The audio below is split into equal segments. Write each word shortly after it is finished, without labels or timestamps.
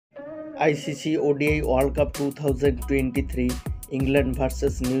ICC ODI World Cup 2023 England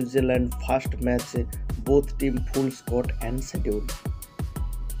vs New Zealand first match, both team full squad and schedule.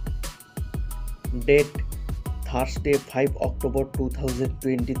 Date Thursday 5 October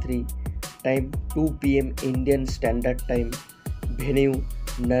 2023, time 2 PM Indian Standard Time, venue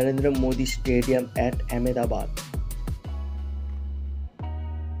Narendra Modi Stadium at Ahmedabad.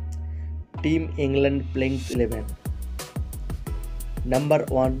 Team England playing 11. Number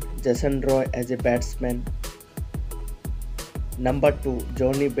 1 Jason Roy as a batsman. Number 2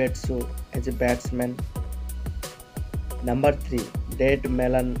 Jonny Bairstow as a batsman. Number 3 Dawid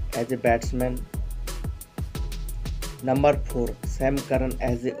Malan as a batsman. Number 4 Sam Curran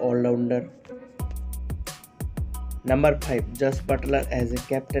as a all-rounder. Number 5 Jos Buttler as a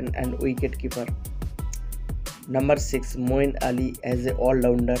captain and wicket-keeper. Number 6 Moeen Ali as a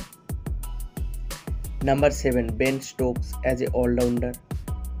all-rounder. Number 7 Ben Stokes as a all-rounder.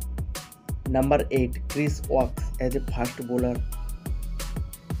 Number 8 Woakes as a fast bowler.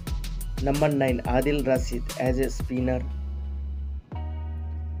 Number 9 Adil Rashid as a spinner.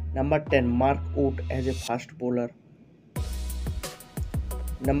 Number 10 Mark Wood as a fast bowler.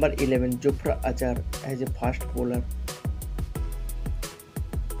 Number 11 Jofra Archer as a fast bowler.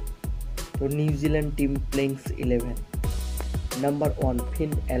 So New Zealand team playing 11. Number 1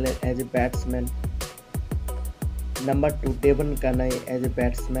 Finn Allen as a batsman. Number 2 𝐷𝐿𝐼𝐻𝐾𝐧 as a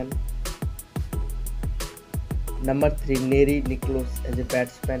batsman. Number 3 𝐊𝐪𝐮𝐻𝐾𝐧 as a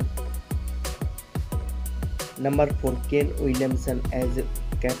batsman. Number 4 Kane Williamson as a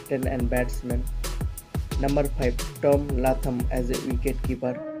captain and batsman. Number 5 Tom Latham as a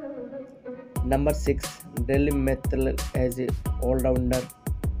wicket-keeper. Number 6 Dawid Malan as a all-rounder.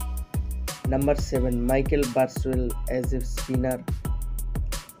 Number 7 Michael Barswell as a spinner.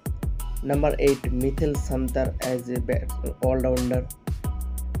 Number 8 Mitchell Santner as a all-rounder.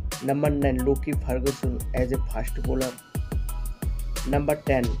 Number 9 Lockie Ferguson as a fast bowler. Number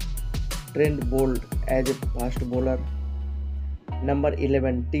 10 Trent Boult as a fast bowler. Number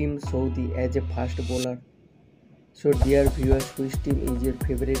 11 Team Saudi as a fast bowler. So dear viewers, which team is your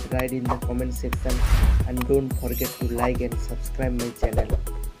favorite? Write in the comment section and don't forget to like and subscribe my channel.